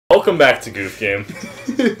Welcome back to Goof Game.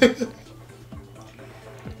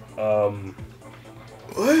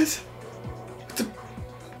 What? It's a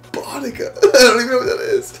Bonica. I don't even know what that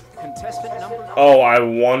is. Oh, I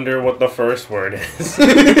wonder what the first word is.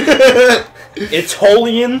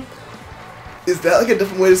 Italian? Is that like a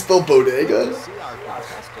different way to spell bodega?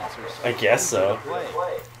 I guess so.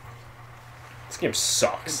 This game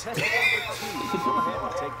sucks.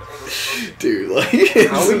 Dude, like...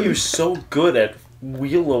 How are you so good at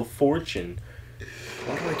Wheel of Fortune?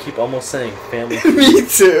 Why do I keep almost saying Family Feud? Me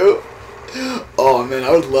too. Oh man,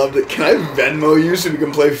 I would love to. Can I Venmo you so we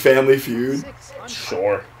can play Family Feud?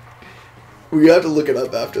 Sure. We have to look it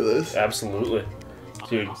up after this. Absolutely.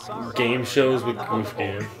 Dude, game shows with Goof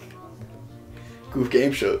Game. Goof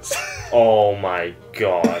Game shows. Oh my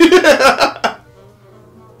god.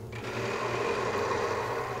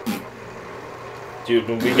 Dude,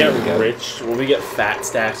 when we get rich, when we get fat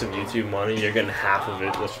stacks of YouTube money, you're getting half of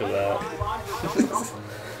it just for that.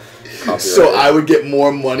 So I would get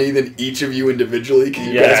more money than each of you individually because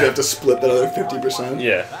you guys would have to split that other 50%?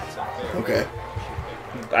 Yeah. Okay.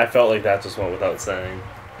 I felt like that just went without saying.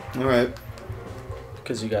 Alright.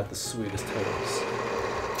 Because you got the sweetest toes.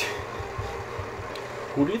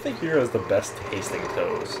 Who do you think here has the best tasting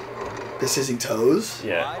toes? Best tasting toes?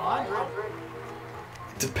 Yeah.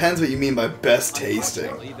 It depends what you mean by best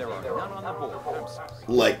tasting.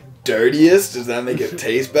 Like dirtiest? Does that make it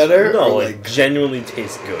taste better? No, or like genuinely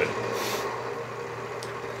taste good.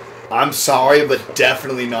 I'm sorry, but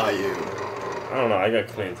definitely not you. I don't know, I got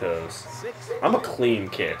clean toes. I'm a clean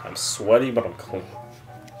kid. I'm sweaty, but I'm clean.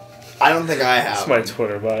 I don't think I have. That's my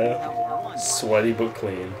Twitter bio. Sweaty but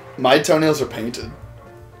clean. My toenails are painted.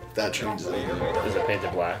 That changes it. Is it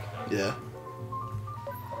painted black? Yeah.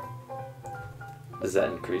 Does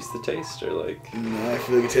that increase the taste, or like? No, I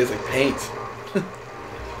feel like it tastes like paint. To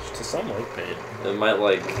some like paint. It might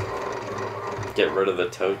like get rid of the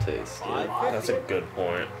toe taste. Yeah. That's a good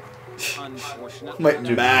point. Might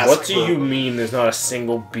Dude, mask. what do you mean there's not a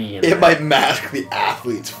single bee in It there? might mask the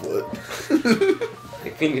athlete's foot. I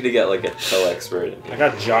think we need to get like a toe expert in I here.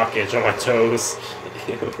 got jock itch on my toes.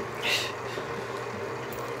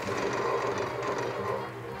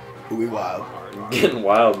 Ooey wild. Getting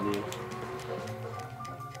wild, man.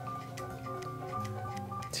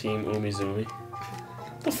 Team Umizoomi.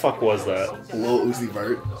 What the fuck was that? Lil Uzi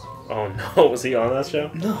Vert. Oh no, was he on that show?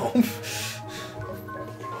 No.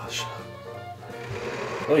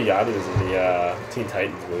 Oh, Yachty was in the Teen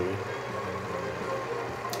Titans movie.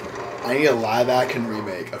 I need a live action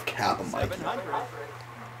remake of Cap and Mikey.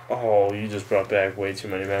 Oh, you just brought back way too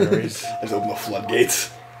many memories. Just open the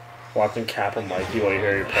floodgates. Watching Cap and Mikey while you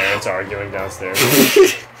hear your parents arguing downstairs.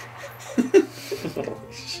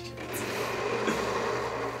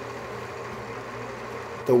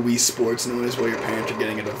 The Wii Sports noise while your parents are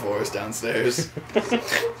getting a divorce downstairs.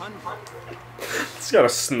 It's got a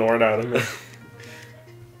snort out of me.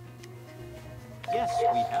 Yes, we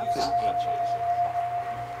have some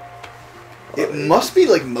H's. It must be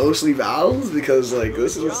like mostly vowels because like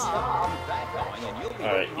this is.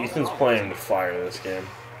 Alright, Ethan's playing with fire this game.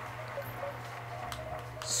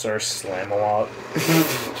 Sir Slam-A-Lot.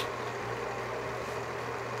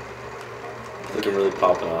 Looking really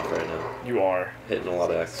popping off right now. You are. Hitting a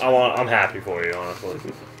lot of X. I'm happy for you, honestly.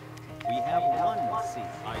 We have one C.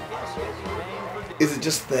 I guess you'll be paying for Is it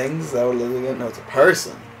just things that we're living in? No, it's a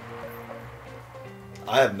person.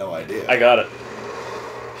 I have no idea. I got it.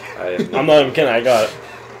 I have I'm not even kidding, I got it.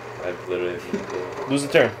 I've literally have no clue. Lose the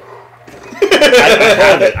turn. I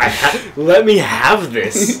have it. Let me have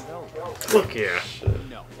this. Look here.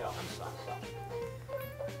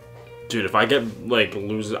 Dude, if I get, like,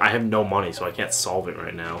 lose... I have no money, so I can't solve it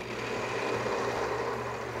right now.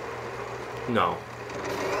 No.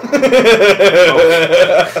 What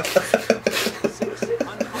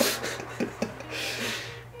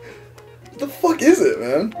the fuck is it,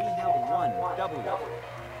 man? We have one W.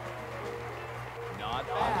 Not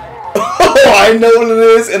bad. Oh, I know what it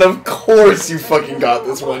is, and of course you fucking got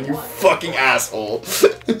this one, you fucking asshole.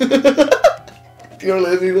 Do you know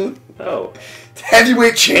what it is, Ethan? Oh.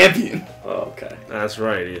 Heavyweight champion. Oh, okay. That's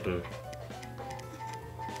right, Ethan.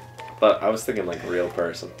 But I was thinking like real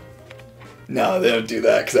person. No, they don't do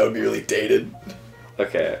that because that would be really dated.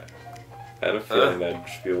 Okay. I had a feeling that'd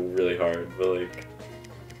feel really hard, but like.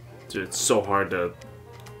 Dude, it's so hard to...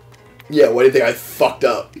 Yeah, what do you think I fucked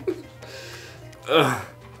up? Ugh.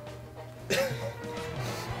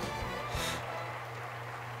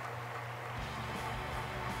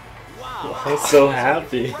 I'm so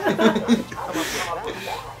happy.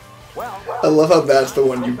 I love how that's the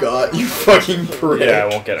one you got, you fucking prick. Yeah, I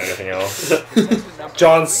won't get anything else.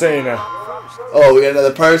 John Cena. Oh, we got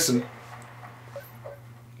another person.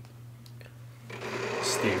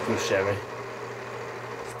 Steve Buscemi.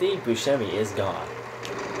 Steve Buscemi is God.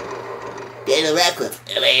 Daniel Radcliffe,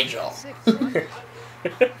 an angel. 6, right?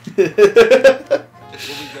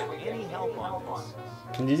 Will we get any help on this?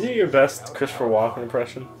 Can you do your best Christopher Walken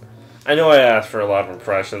impression? I know I asked for a lot of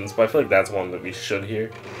impressions, but I feel like that's one that we should hear.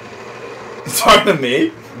 Talking to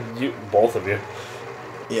me? You, both of you.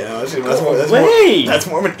 Yeah, that's Wait! That's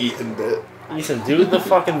more of an Ethan bit. Ethan, do the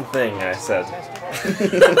fucking thing I said.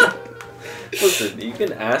 Listen, you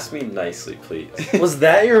can ask me nicely, please. Was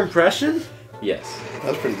that your impression? Yes.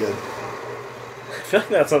 That's pretty good. I feel like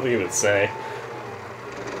that's something you would say.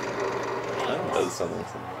 That's something.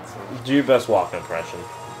 Do your best Walken impression.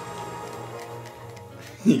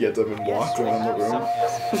 He gets up and walks around the room.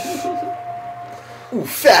 Some Ooh,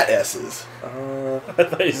 fat S's. I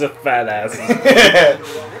thought you said fat ass.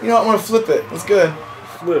 You know what? I'm gonna flip it. That's good.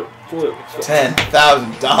 Flip.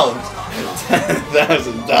 $10,000.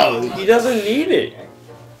 $10,000. He doesn't need it.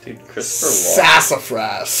 Dude, Christopher Walken.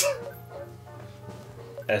 Sassafras.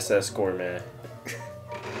 SS Gourmet.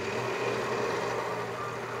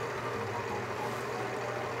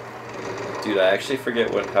 Dude, I actually forget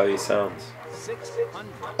how he sounds.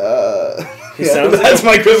 600. He sounds like that's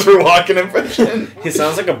my Christopher Walken impression. He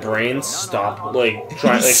sounds like a brain stopping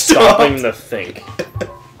Stopped. stopping to think.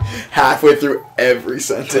 Halfway through every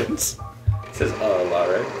sentence. He says a lot,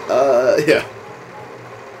 right? Yeah.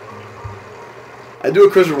 I do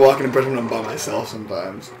a Christopher Walken impression when I'm by myself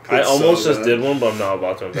sometimes. I It's almost so just bad. did one, but I'm not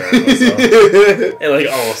about to embarrass myself. It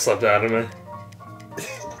almost slipped out of me.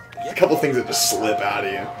 A couple things that just slip out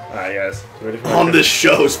of you. Alright, guys. Ready for On this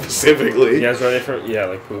show specifically. You guys ready for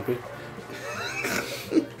like poopy?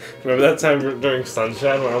 Remember that time during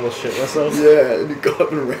Sunshine when I almost shit myself? Yeah, and you got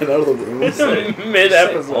up and ran out of the room. Mid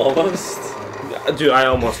episode. Almost. Dude,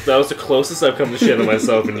 that was the closest I've come to shitting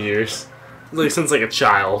myself in years. Since a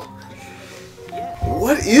child.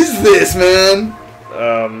 What is this, man?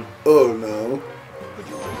 Oh no.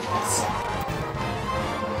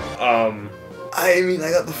 I mean,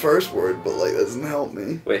 I got the first word, but that doesn't help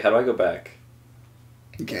me. Wait, how do I go back?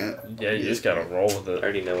 You can't. Yeah, you just gotta roll with I it.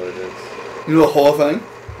 already know what it is. You know the whole thing?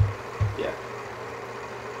 Yeah.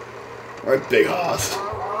 Alright, big hoss.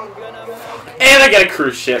 And I got a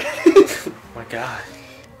cruise ship. Oh my god.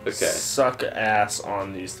 Okay. Suck ass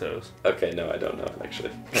on these toes. Okay, no, I don't know it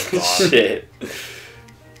actually. Oh, God. Shit.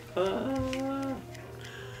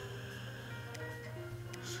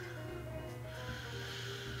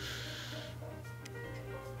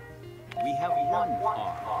 We have one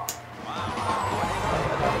R.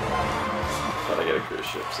 Thought I got a cruise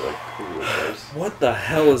ship, so who cares? What the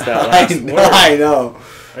hell is that last word? I know.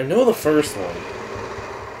 I know the first one.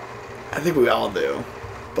 I think we all do.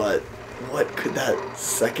 But what could that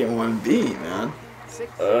second one be, man?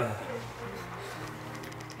 6.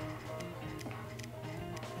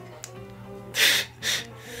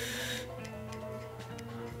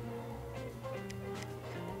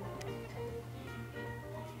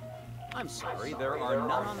 I'm sorry, there are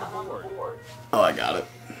none on the board. Oh, I got it.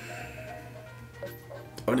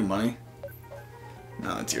 Oh, any money?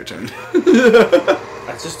 No, it's your turn.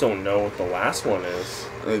 I just don't know what the last one is.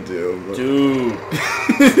 I do. But... Dude,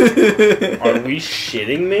 are we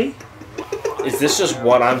shitting me? Is this just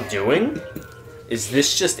what I'm doing? Is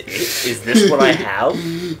this just it? Is this what I have?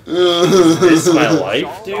 Is this my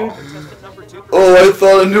life, dude? Contestant number 2. Oh, I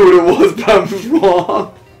thought I knew what it was, but I was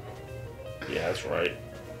wrong. Yeah, that's right.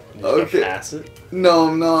 You just Okay. gotta pass it. No,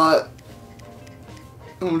 I'm not.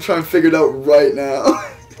 I'm trying to figure it out right now.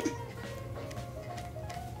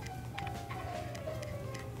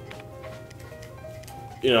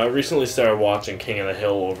 You know, I recently started watching King of the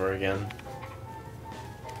Hill over again.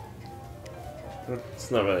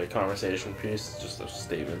 It's not really a conversation piece, it's just a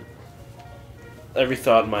statement. Every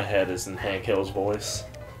thought in my head is in Hank Hill's voice.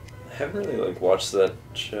 I haven't really watched that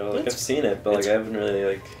show. I've seen it, but I haven't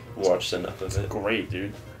really watched enough of it. Great,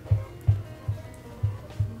 dude.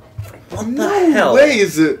 What no the hell? way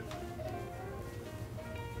is it?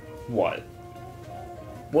 What?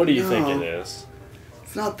 What do you think No. it is?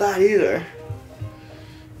 It's not that either.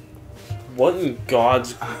 What in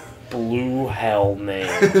God's blue hell name?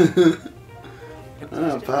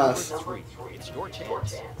 Pass. 3. It's your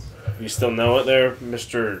chance. You still know it there,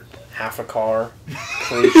 Mr. Half a Car?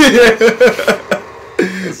 Please.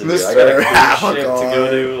 Listen, dude, I got a cruise Mr. ship to go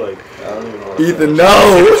to. I don't even want to. Ethan,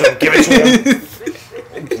 no! Give it to him.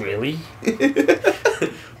 Really?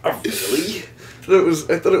 Oh, really?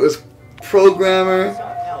 I thought it was programmer,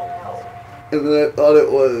 and then I thought it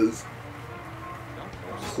was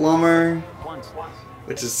plumber, One slot.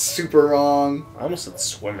 which is super wrong. I almost said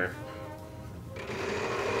swimmer.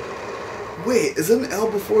 Wait, is it an L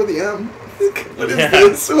before the M? What is Yeah.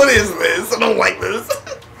 this? What is this? I don't like this.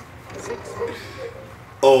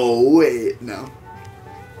 Oh, wait, no.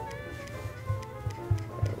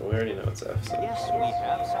 We already know it's F. So. Yes, we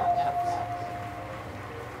have some Fs.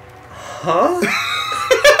 Huh?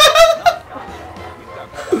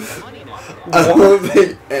 You've got money now. I don't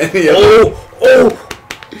think any of Oh!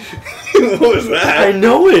 What was I that?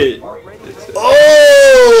 know it!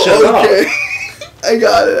 Oh! Shut up. Okay. I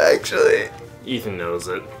got it, actually. Ethan knows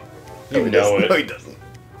it. No, You he know doesn't. it. No, he doesn't.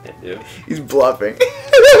 I do. He's bluffing.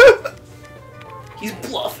 He's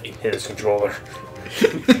bluffing. Hit his controller.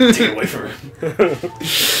 Take it away from him.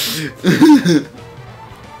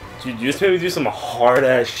 Dude, you just made me do some hard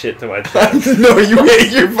ass shit to my chest. No, you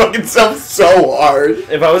hate your fucking self so hard.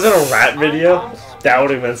 If I was in a rap video, that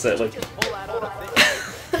would have been said like, Pull that other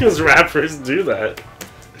thing. because rappers do that.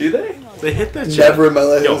 Do they? They hit that shit. Never in my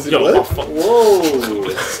life. Yo, has it yo, what? oh, fuck. Whoa!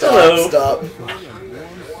 Stop, Hello. stop.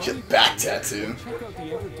 Get back tattoo.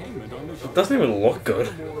 It doesn't even look good.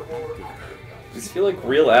 These feel like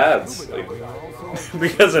real ads. Like,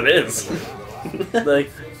 Because it is.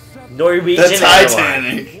 Like, Norwegian The Airlines.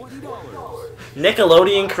 Titanic.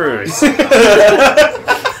 Nickelodeon Cruise.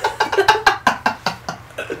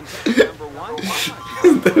 Number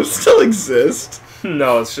one. Those still exist.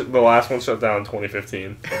 No, it's the last one shut down in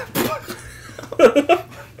 2015.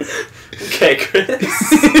 okay, Chris.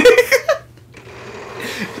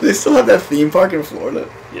 They still have that theme park in Florida.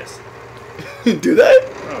 Yes. Do they?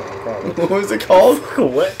 Oh, probably. What was it called?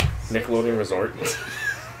 What? Nickelodeon Resort.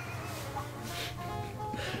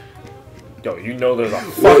 Yo, you know there's a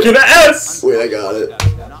fucking S! Wait, I got it.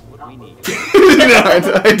 Not what we need. No, I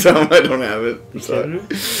don't have it. I'm sorry.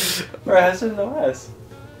 Or has it no S?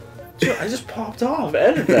 Dude, I just popped off.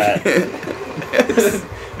 Edit that.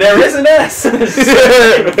 There is an S.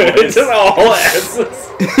 It's just all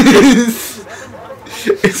S's.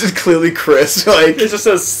 It's just clearly Chris, like. It just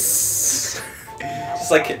says. Just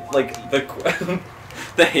like the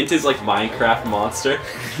the hint is like Minecraft monster.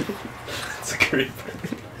 It's a creeper.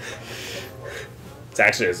 It's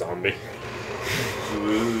actually a zombie.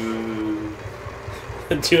 Ooh.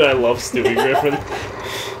 Dude, I love Stewie Griffin.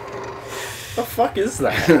 The fuck is I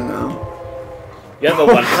that? don't know. You have a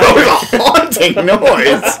That was a haunting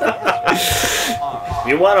noise.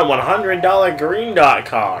 You want a $100 green dot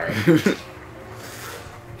card. $20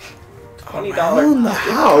 Around the The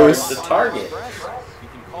house. Target. You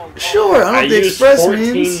can call Sure, I I don't think used Express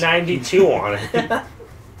means. $14.92 on it.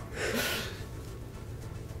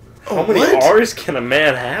 Oh, How many what? R's can a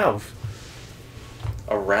man have?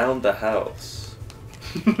 Around the house.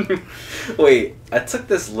 Wait, I took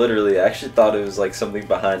this literally. I actually thought it was like something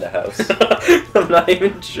behind a house. I'm not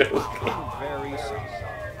even joking. very soon.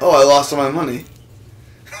 Oh, I lost all my money.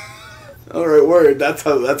 All right, word. That's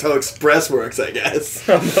how Express works, I guess.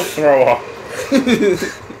 I'm gonna throw up.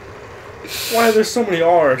 Why are there so many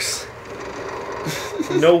R's?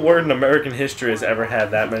 No word in American history has ever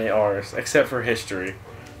had that many R's, except for history.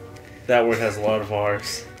 That word has a lot of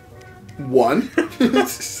R's. One.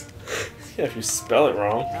 Yeah, if you spell it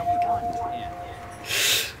wrong. Have one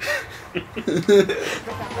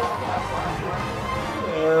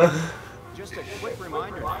and just a quick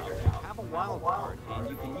reminder now. You have a wild card, and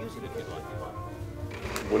you can use it if you'd like.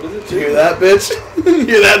 What does it You hear do? that, bitch?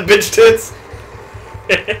 Hear that, bitch tits?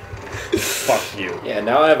 Fuck you. Yeah,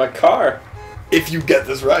 now I have a car. If you get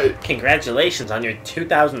this right. Congratulations on your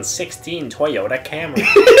 2016 Toyota Camry.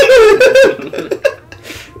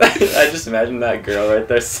 I just imagine that girl right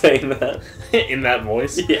there saying that. In that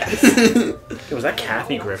voice? Yes. Hey, was that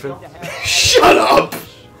Kathy Griffin? Shut up!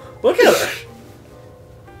 Look at her.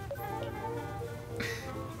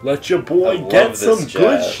 Let your boy I get love some this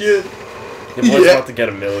good jazz. shit. Your boy's Yeah. about to get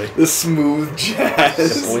a millie. The smooth jazz.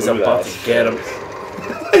 The boy's Smooth about ass to get him.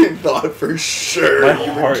 I thought for sure. My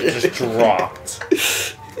you were heart just kidding. dropped.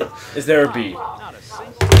 Is there a beat? Not a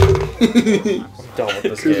single. I'm done with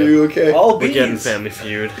this Chris, are game. you okay? All We're getting bees. Family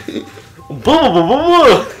Feud.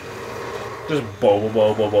 Blah. Just bo.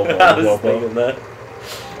 I was thinking that.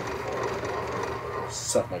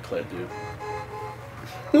 Suck my clit, dude.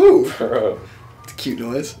 Ooh, Bro. it's a cute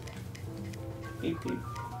noise. Beep, beep.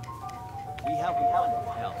 We have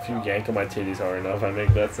one health. If you yank on my titties hard enough, I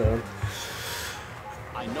make that sound.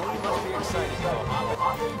 I know you must be excited,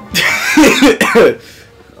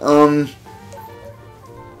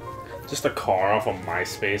 Just a car off of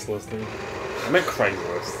MySpace listing. I meant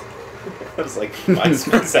Craigslist. I was like,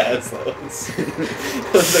 MySpace has those.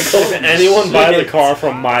 I was like, If holy anyone buy the shit. car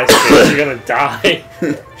from MySpace, you're gonna die.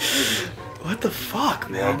 What the fuck,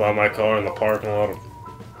 I wanna man? buy my car in the parking lot of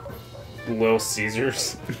Little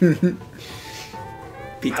Caesars.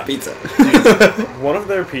 Pizza. One of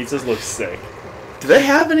their pizzas looks sick. Do they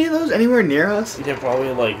have any of those anywhere near us? They're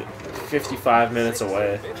probably like 55 minutes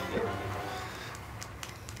away.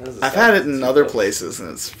 I've had it in other places, and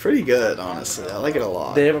it's pretty good, honestly. I like it a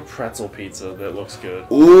lot. They have a pretzel pizza that looks good.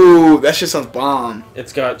 Ooh, that shit sounds bomb.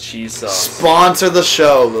 It's got cheese sauce. Sponsor the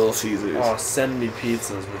show, Little Caesars. Oh, send me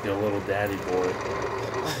pizzas with your little daddy boy.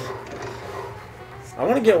 I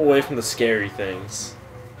want to get away from the scary things.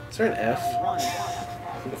 Is there an F?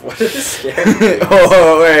 What is scary?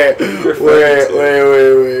 Oh, wait. You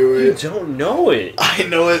Wait. don't know it. I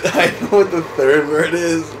know it. I know what the third word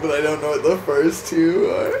is, but I don't know what the first two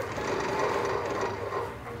are.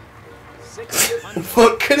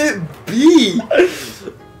 What could it be?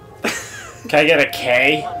 Can I get a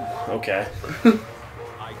K? Okay.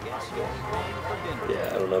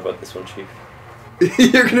 Yeah, I don't know about this one, Chief.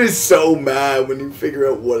 You're gonna be so mad when you figure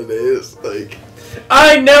out what it is. Like,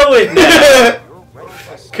 I know it now!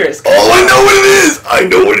 Chris. oh, I know what it is! I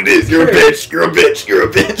know what it is! You're a bitch! You're a bitch! You're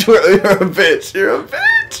a bitch! You're a bitch! You're a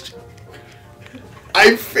bitch!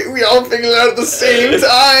 We all figured it out at the same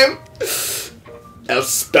time! Now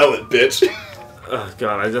spell it, bitch! Oh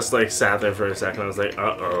god, I just like sat there for a second. I was like,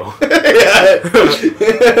 uh-oh. Yeah.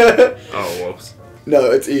 Oh, whoops.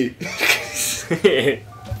 No, it's E.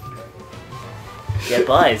 Your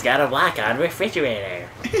boy's got a walk-on refrigerator.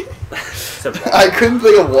 I couldn't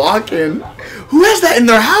think of walk-in. Who has that in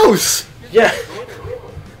their house? Yeah.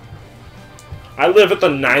 I live at the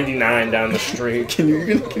 99 down the street. Can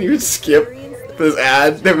you skip this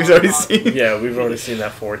ad that we've already seen? Yeah, we've already seen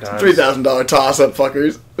that 4 times. $3,000 toss-up,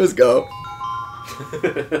 fuckers. Let's go.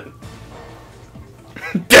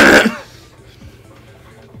 Damn it!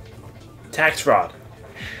 Tax fraud.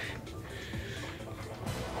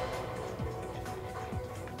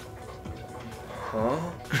 Huh?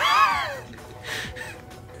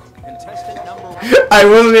 Contestant number 1. I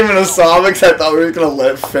wasn't even a solve because I thought we were gonna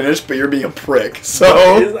let it finish, but you're being a prick.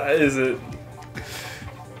 So Is it?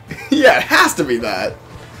 yeah, it has to be that.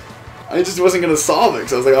 I just wasn't gonna solve it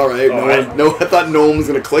because I was like, all right, Oh, I thought no one was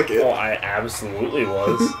gonna click it. Oh, I absolutely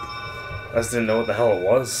was. I just didn't know what the hell it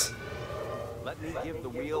was. Let me give the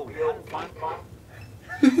wheel one.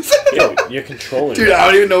 Yo, your controller. Dude, I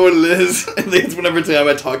don't even know what it is. I think it's whenever time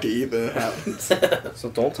I talk to Ethan, it happens. So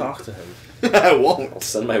don't talk to him. I won't. I'll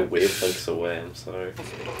send my wavelengths away, I'm sorry.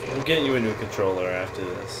 I'm getting you a new controller after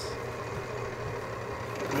this.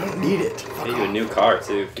 I don't need it. I need you a new car,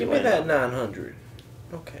 too. Give me that 900.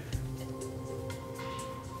 Okay.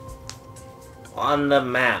 On the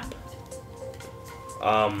map.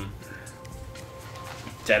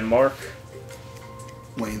 Denmark.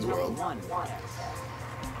 Wayne's World.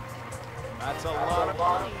 That's a lot of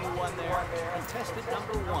money you won there. Contestant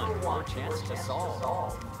number 1. Your chance to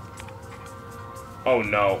solve. Oh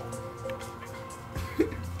no.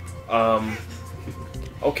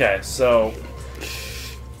 Okay, so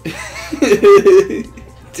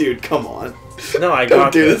Dude, come on. no, I Don't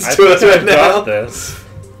got do this. this I to us think I right got now. this.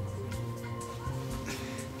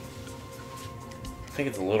 I think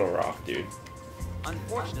it's Little Rock, dude.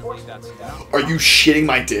 Unfortunately, that's not. Are you shitting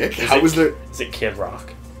my dick? How was there? Is it Kid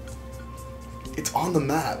Rock? It's on the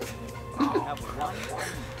map. You have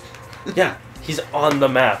one. Yeah, he's on the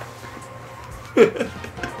map.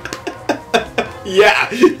 Yeah,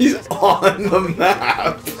 he's on the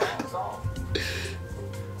map.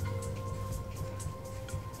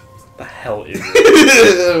 The hell is it?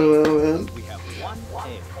 I don't know, man. We have one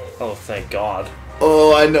A. Oh, thank God.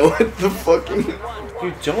 Oh, I know what the fucking...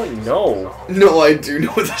 You don't know. No, I do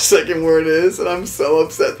know what the second word is, and I'm so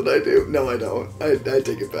upset that I do. No, I don't. I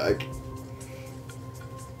take it back.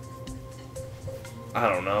 I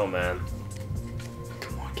don't know, man.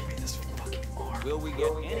 Come on, give me this fucking R. Will we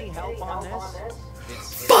get any help on this?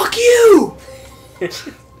 It's Fuck you!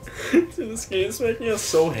 Dude, this game's making us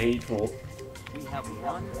so hateful. we have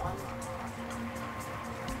one.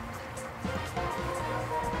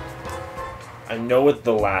 I know what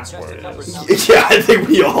the last word is. Yeah, I think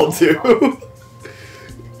we all do.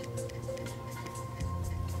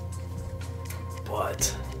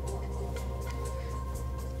 But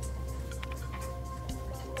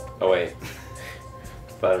Oh, wait.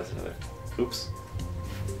 Oops.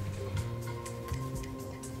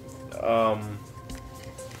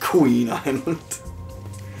 Queen Island. Do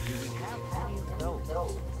we have any of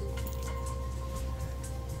those?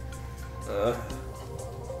 Well,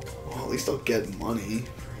 at least I'll get money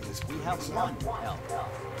for this. We have one L.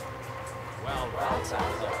 Well, that's a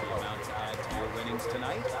healthy amount to add to your winnings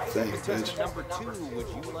tonight. Thanks, Contestant bitch. number 2, would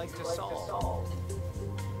you like to solve?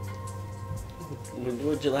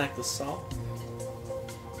 would you like the salt?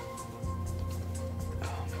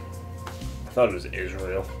 thought it was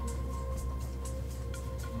Israel.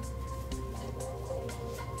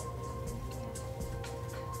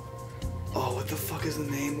 Oh, what the fuck is the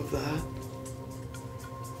name of that?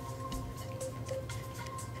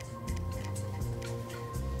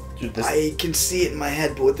 Dude, this I can see it in my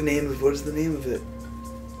head, but what is the name of it?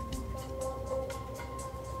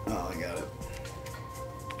 Oh, I got it.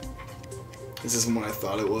 This isn't what I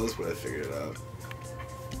thought it was, but I figured it out.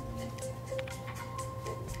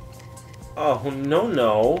 Oh no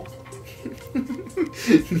no.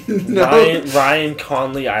 No. Ryan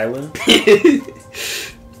Conley Island.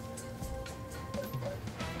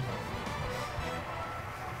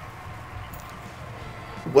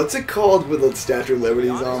 What's it called with the Statue of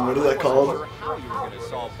Liberty's on? What is that called? How you were gonna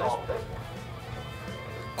solve this one.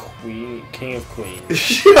 Queen, King of Queens.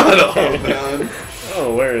 Shut up, man.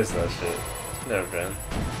 Oh, where is that shit? Never been.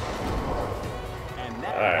 And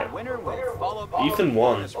now Alright. the winner will follow Ethan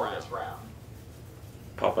won. bonus round.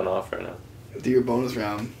 Popping off right now. Do your bonus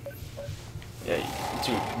round. Yeah,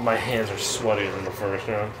 dude, my hands are sweatier than the first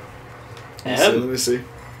round. Let me see.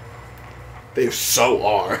 They so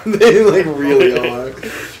are. They like really are.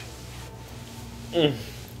 Mm.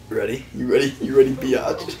 Ready? You ready? You ready,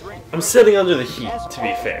 biatch? I'm sitting under the heat, to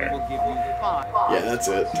be fair. We'll give you 5 Yeah, that's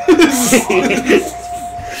it.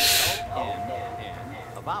 and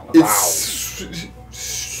a vowel. It's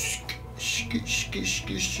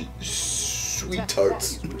sweet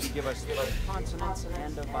tarts. Give us 3 consonants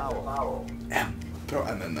and a vowel. M. Throw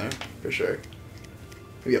M in there for sure.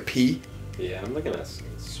 Maybe a P. Yeah, I'm looking at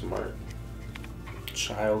smart.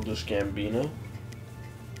 Childish Gambino.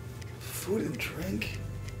 Food and drink.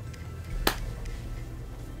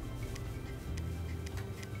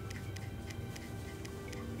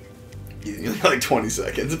 You got like 20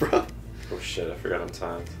 seconds, bro. Oh shit, I forgot I'm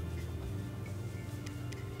timed.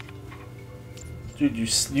 Dude,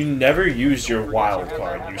 you never used your wild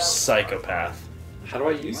card, you psychopath. How do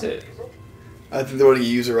I use it? I think they're letting you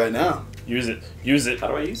use it right now. Use it. Use it. How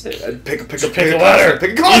do I use it? I'd pick a Pick a letter.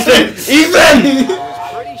 Pick a constant. Ethan! I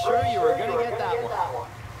was pretty sure you were gonna get that one.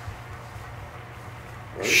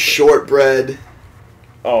 Where is it? Shortbread.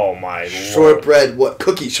 Oh my lord. Shortbread. What?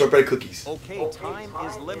 Cookies. Shortbread cookies. Okay, time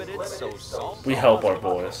is limited, so solve. We help our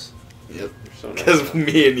boys. Yep. You're so nice. Because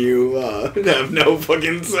me and you have no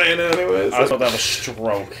fucking say in it anyways. I was about to have a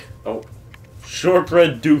stroke. Oh.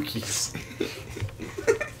 Shortbread dookies.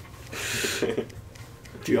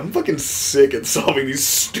 Dude, I'm fucking sick at solving these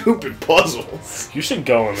stupid puzzles. You should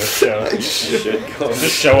go on this show. I You should go.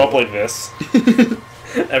 Just show up like this.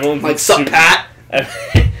 Everyone's Like, sup, Pat? Pat?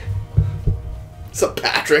 Sup,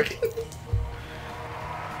 Patrick?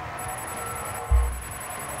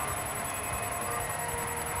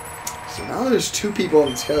 So now there's 2 people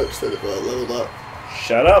on this couch that have leveled up.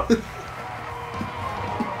 Shut up.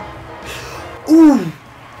 Ooh!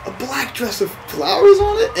 A black dress with flowers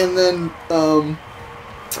on it, and then,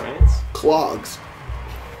 France? clogs.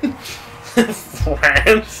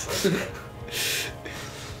 France.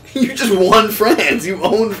 You just won France. You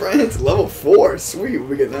own France. Level 4. Sweet. What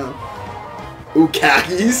we get now? Ooh,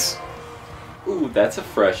 khakis. Ooh, that's a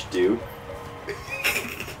fresh dude.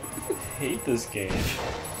 Hate this game.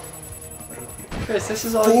 Chris, this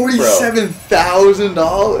is all you, bro.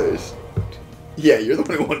 $47,000. Yeah, you're the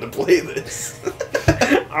one who wanted to play this.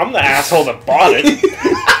 I'm the asshole that bought it.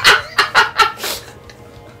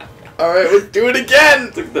 Alright, let's do it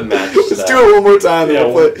again! Look at the match. Let's do it one more time. Yeah,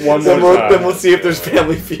 then we'll play, one then more we'll, time. Then we'll see if there's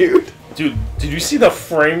Family Feud. Dude, did you see the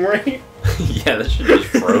frame rate? Yeah, that shit just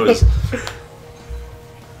froze.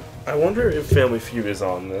 I wonder if Family Feud is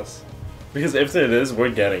on this. Because if it is, we're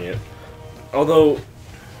getting it. Although,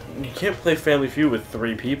 you can't play Family Feud with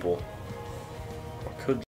 3 people.